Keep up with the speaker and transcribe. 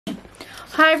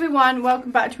Hi everyone,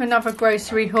 welcome back to another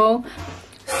grocery haul.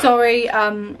 Sorry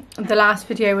the last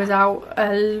video was out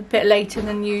a bit later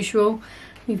than usual.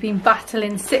 We've been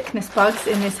battling sickness bugs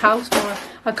in this house for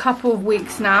a couple of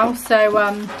weeks now, so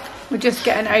we're just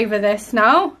getting over this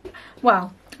now.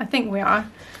 Well, I think we are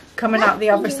coming out the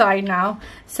other side now.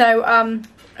 So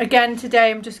again, today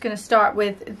I'm just going to start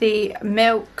with the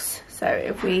milks. So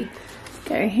if we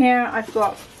go here, I've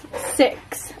got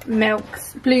 6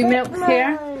 milks, blue milks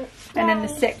here, and then the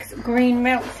 6 green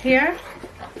milks here.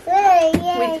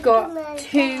 We've got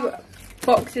 2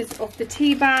 boxes of the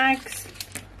tea bags.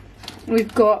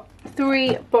 We've got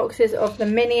 3 boxes of the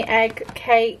mini egg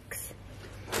cakes.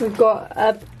 We've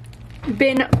got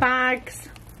bin bags.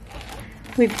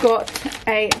 We've got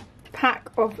a pack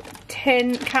of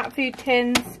cat food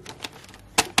tins.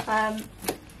 And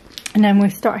then we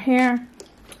start here.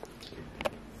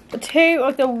 2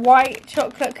 of the white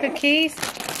chocolate cookies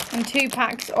and 2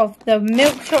 packs of the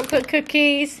milk chocolate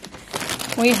cookies.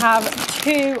 We have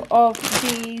 2 of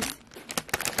these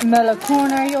Muller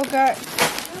Corner yogurts.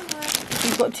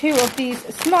 We've got 2 of these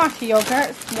Smarty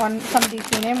yogurts. Somebody's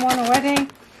been in one already.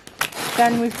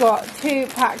 Then we've got 2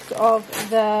 packs of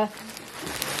the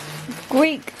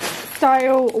Greek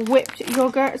style whipped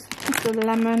yogurts with the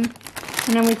lemon.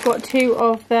 And then we've got 2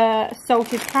 of the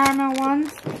salted caramel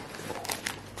ones.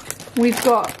 We've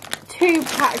got 2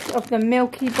 packs of the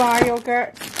Milky Bar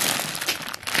yogurts.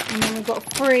 And then we've got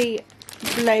 3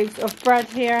 loaves of bread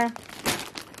here.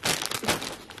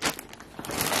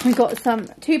 We've got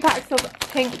 2 packs of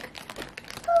pink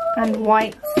and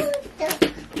white. I'm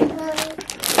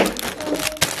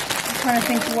trying to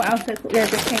think of what else I've got. There's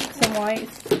the pinks and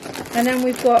whites. And then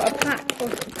we've got a pack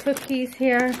of cookies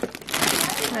here.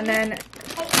 And then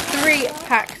 3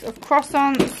 packs of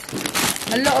croissants.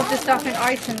 A lot of the stuff in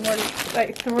Iceland was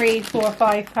like £3 for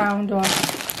 £5 or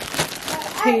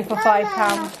 2 for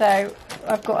 £5, so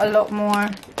I've got a lot more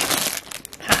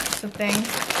packs of things.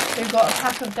 We've got a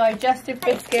pack of digestive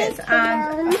biscuits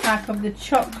and a pack of the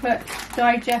chocolate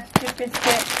digestive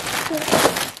biscuits.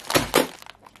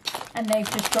 And they've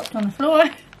just dropped on the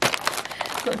floor.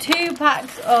 Got 3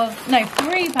 packs of the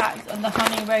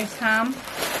honey roast ham.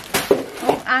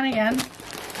 Oh, and again.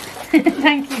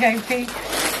 Thank you, Opie.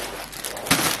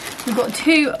 We've got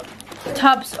 2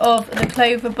 tubs of the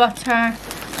clover butter.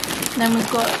 Then we've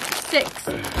got 6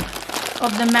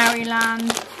 of the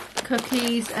Maryland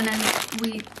cookies. And then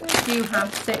we do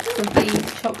have 6 of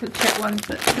these chocolate chip ones,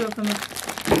 but 2 of them have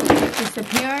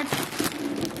disappeared.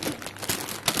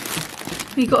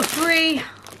 We've got 3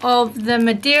 of the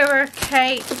Madeira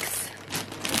cakes.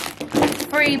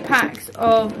 3 packs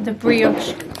of the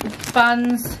brioche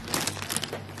buns.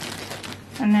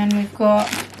 And then we've got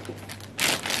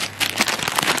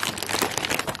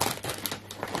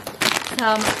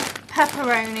some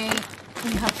pepperoni.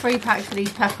 We have 3 packs of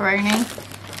these pepperoni.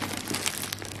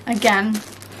 Again,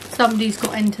 somebody's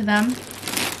got into them.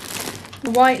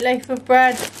 The white loaf of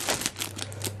bread.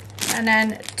 And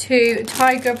then 2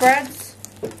 tiger breads.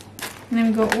 And then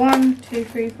we've got 1, 2,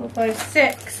 3, 4, 5,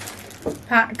 6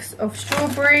 packs of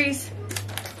strawberries.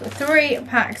 3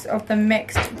 packs of the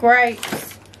mixed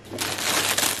grapes.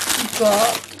 We've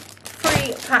got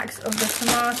 3 packs of the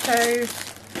tomatoes.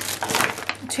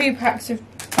 3 packs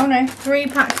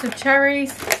of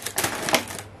cherries.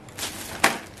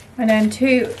 And then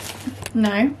 3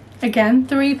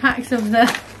 packs of the,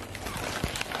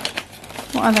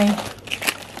 what are they?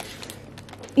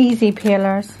 Easy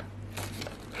peelers.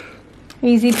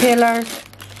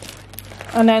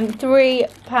 And then 3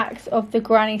 packs of the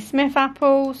Granny Smith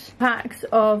apples. Packs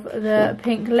of the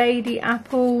Pink Lady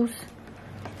apples.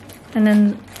 And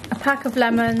then a pack of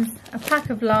lemons, a pack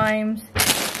of limes,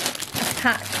 a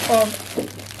pack of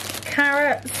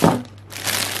carrots,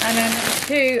 and then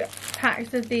 2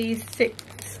 packs of these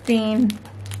 16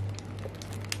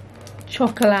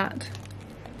 chocolate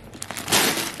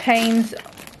panes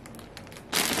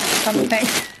something.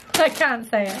 I can't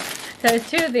say it. So there's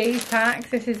 2 of these packs.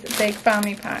 This is a big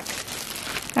family pack.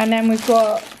 And then we've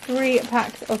got 3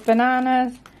 packs of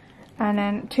bananas, and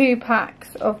then 2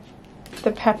 packs of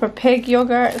the Peppa Pig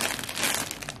yogurts,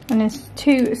 and there's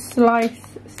 2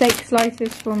 steak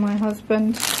slices for my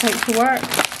husband to take to work.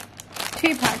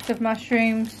 2 packs of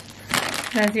mushrooms.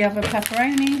 There's the other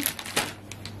pepperoni.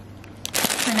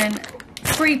 And then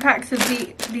 3 packs of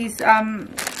these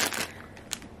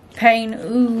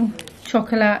Pain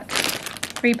chocolate.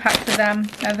 3 packs of them.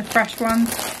 They're the fresh ones.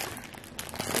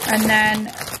 And then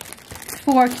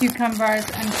 4 cucumbers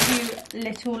and 2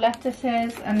 little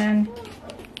lettuces. And then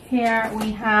here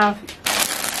we have,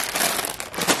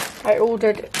 I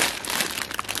ordered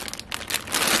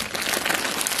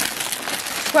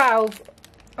 12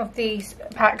 of these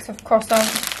packs of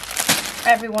croissants.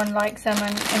 Everyone likes them,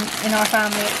 and in our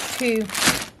family it's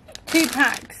two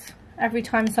packs every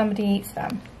time somebody eats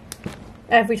them.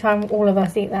 Every time all of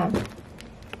us eat them.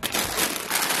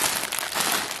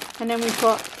 And then we've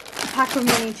got a pack of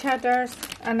mini cheddars,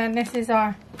 and then this is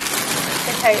our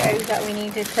potatoes that we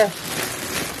needed to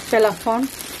fill up on.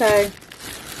 So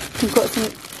we've got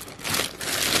some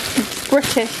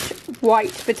British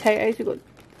white potatoes. We've got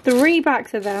 3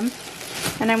 bags of them,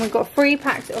 and then we've got 3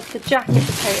 packs of the jacket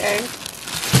potatoes,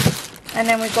 and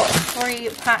then we've got 3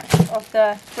 packs of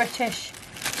the British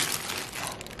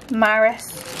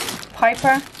Maris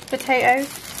Piper potatoes,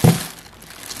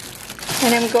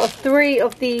 and then we've got 3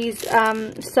 of these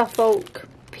Suffolk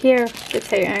Pure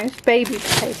potatoes, baby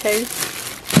potatoes,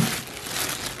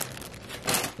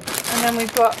 and then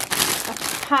we've got a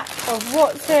pack of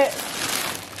Wotsits,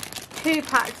 2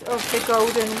 packs of the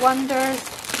Golden Wonders,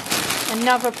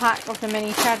 another pack of the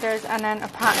mini cheddars, and then a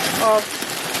pack of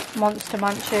Monster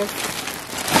Munches.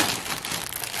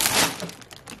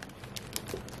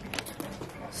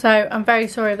 So I'm very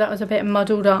sorry if that was a bit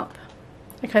muddled up.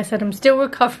 Like I said, I'm still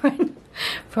recovering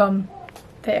from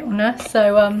the illness,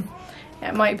 so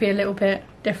it might be a little bit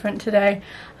different today.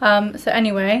 So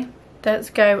anyway, let's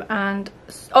go and...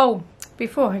 Oh,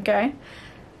 before I go,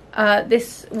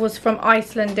 this was from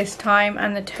Iceland this time,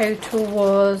 and the total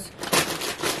was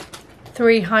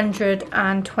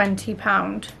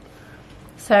 £320.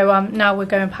 So now we'll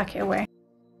go and pack it away.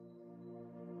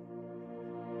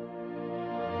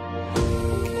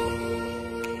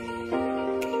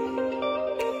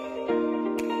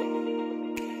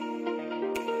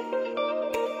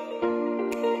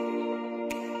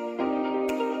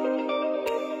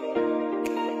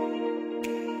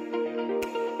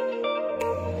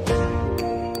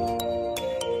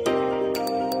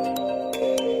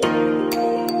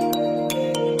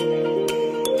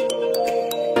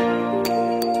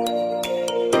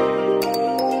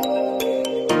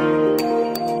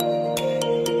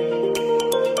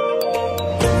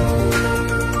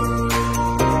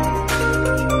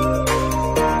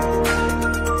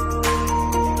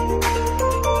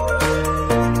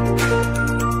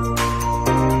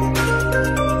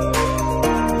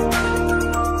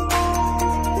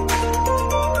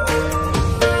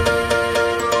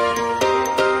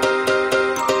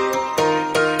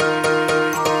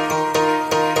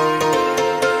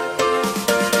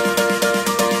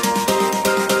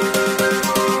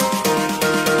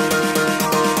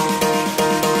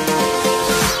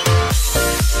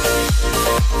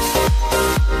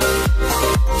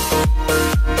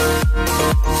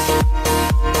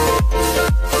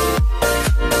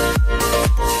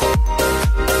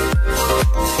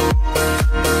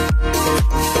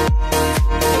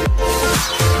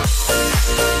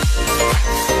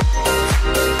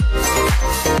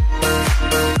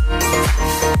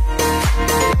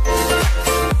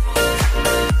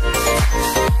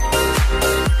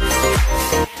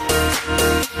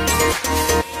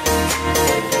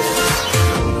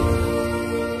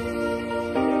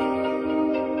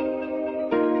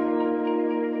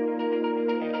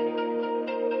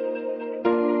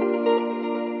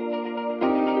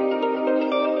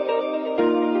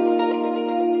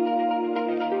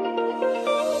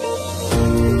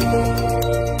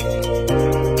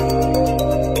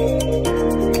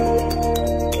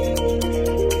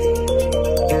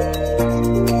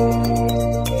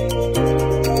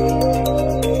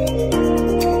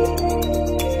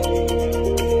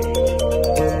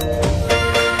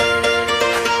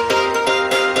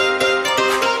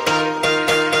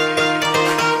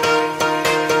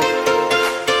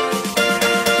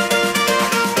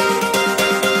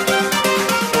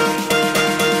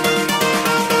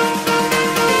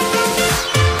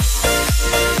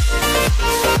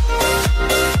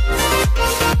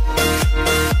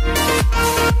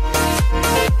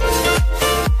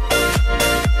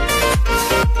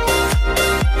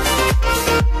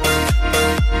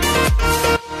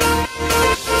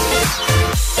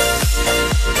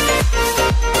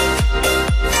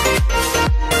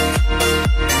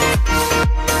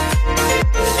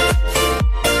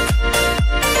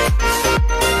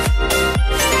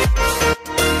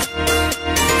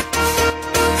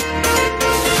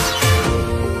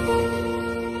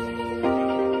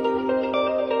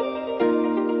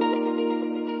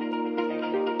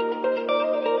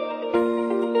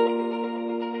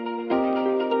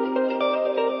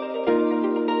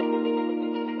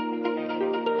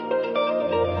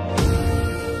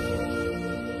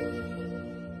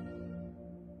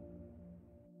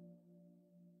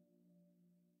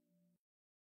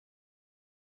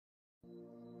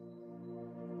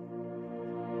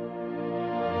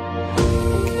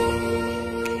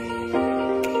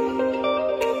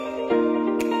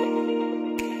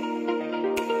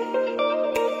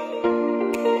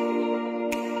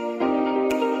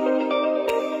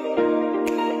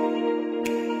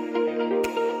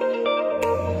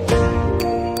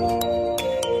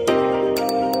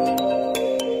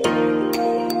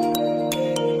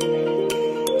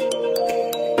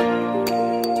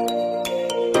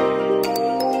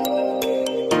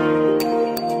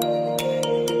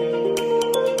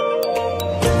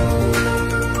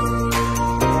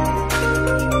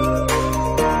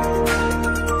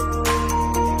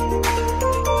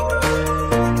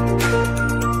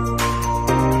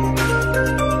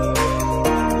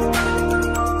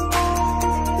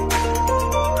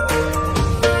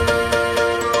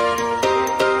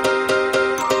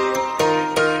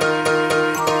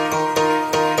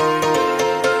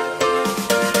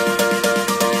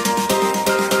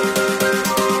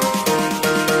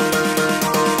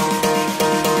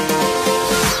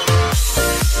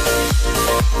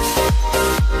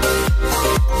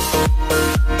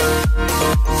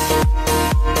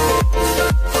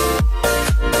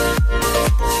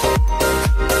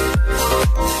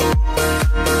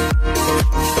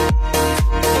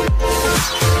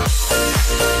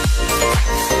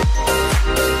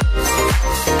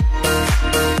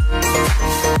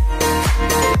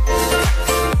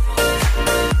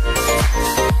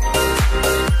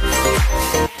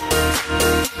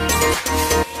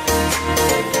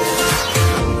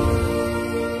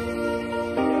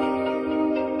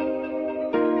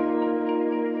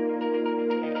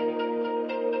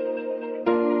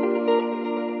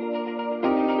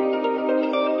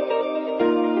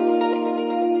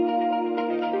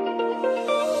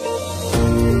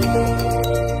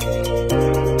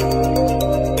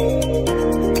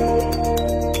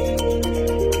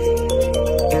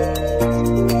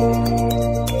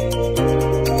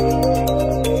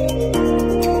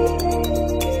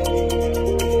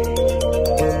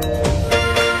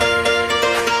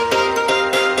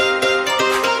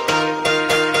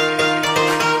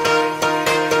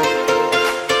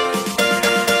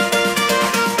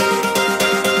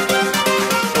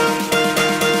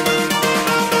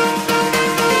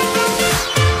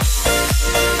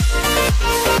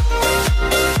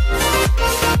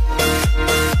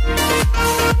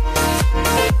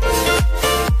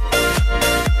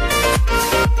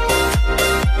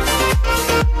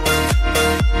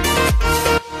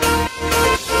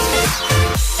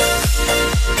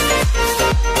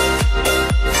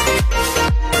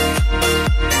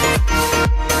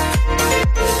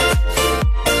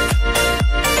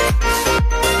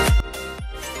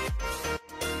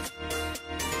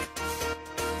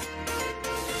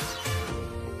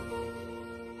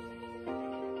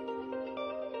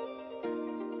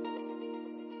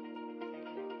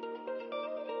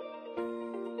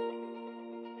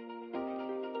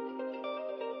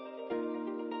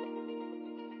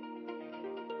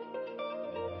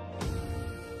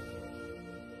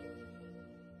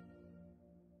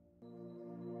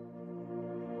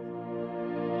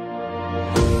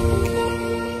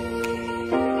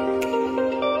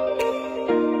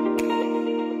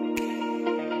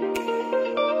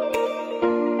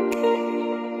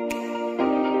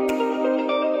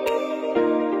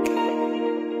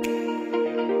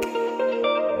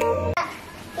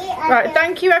 Right,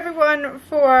 thank you everyone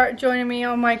for joining me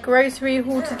on my grocery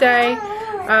haul today.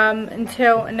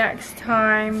 Until next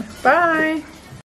time, bye.